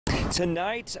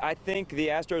Tonight, I think the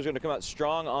Astros are going to come out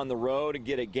strong on the road and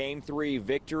get a Game 3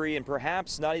 victory and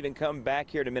perhaps not even come back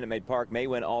here to Minute Maid Park. May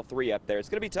win all three up there. It's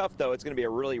going to be tough, though. It's going to be a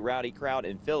really rowdy crowd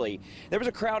in Philly. There was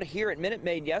a crowd here at Minute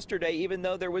Maid yesterday, even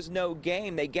though there was no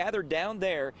game. They gathered down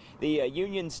there, the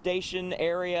Union Station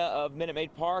area of Minute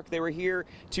Maid Park. They were here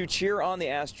to cheer on the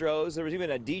Astros. There was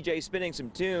even a DJ spinning some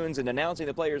tunes and announcing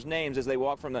the players' names as they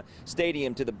walked from the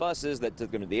stadium to the buses that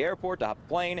took them to the airport to hop a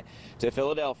plane to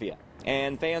Philadelphia.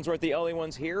 And fans weren't the only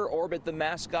ones here. Orbit, the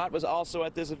mascot, was also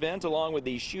at this event, along with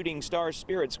the Shooting Star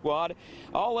Spirit Squad,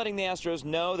 all letting the Astros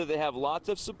know that they have lots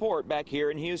of support back here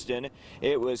in Houston.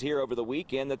 It was here over the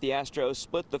weekend that the Astros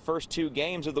split the first two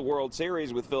games of the World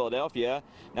Series with Philadelphia.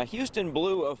 Now, Houston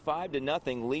blew a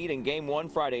 5-0 lead in Game 1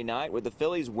 Friday night, with the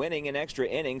Phillies winning in extra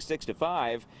innings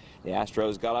 6-5. The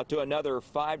Astros got up to another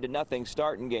 5-0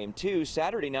 start in Game 2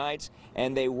 Saturday night,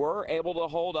 and they were able to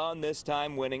hold on this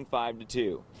time, winning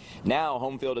 5-2. Now,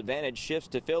 home field advantage shifts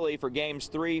to Philly for Games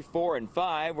 3, 4, and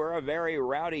 5, where a very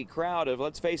rowdy crowd of,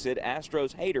 let's face it,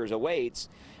 Astros haters awaits.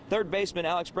 Third baseman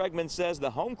Alex Bregman says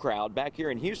the home crowd back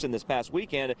here in Houston this past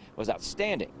weekend was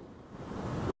outstanding.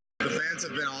 The fans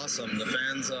have been awesome. The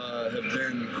fans have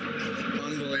been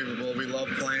unbelievable. We love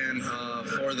playing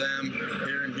for them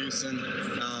here in Houston,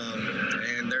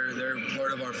 and they're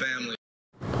part of our family.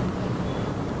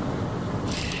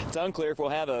 It's unclear if we'll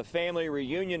have a family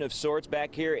reunion of sorts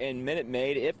back here in Minute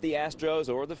Maid if the Astros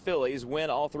or the Phillies win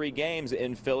all three games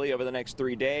in Philly over the next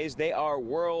 3 days. They are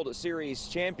World Series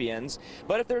champions.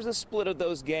 But if there's a split of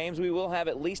those games, we will have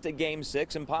at least a Game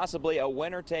 6 and possibly a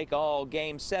winner-take-all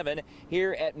Game 7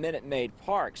 here at Minute Maid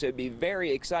Park. So it'd be very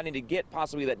exciting to get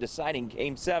possibly that deciding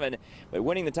Game 7. But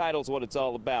winning the title is what it's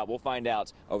all about. We'll find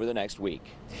out over the next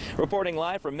week. Reporting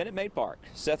live from Minute Maid Park,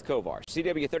 Seth Kovar,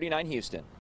 CW 39 Houston.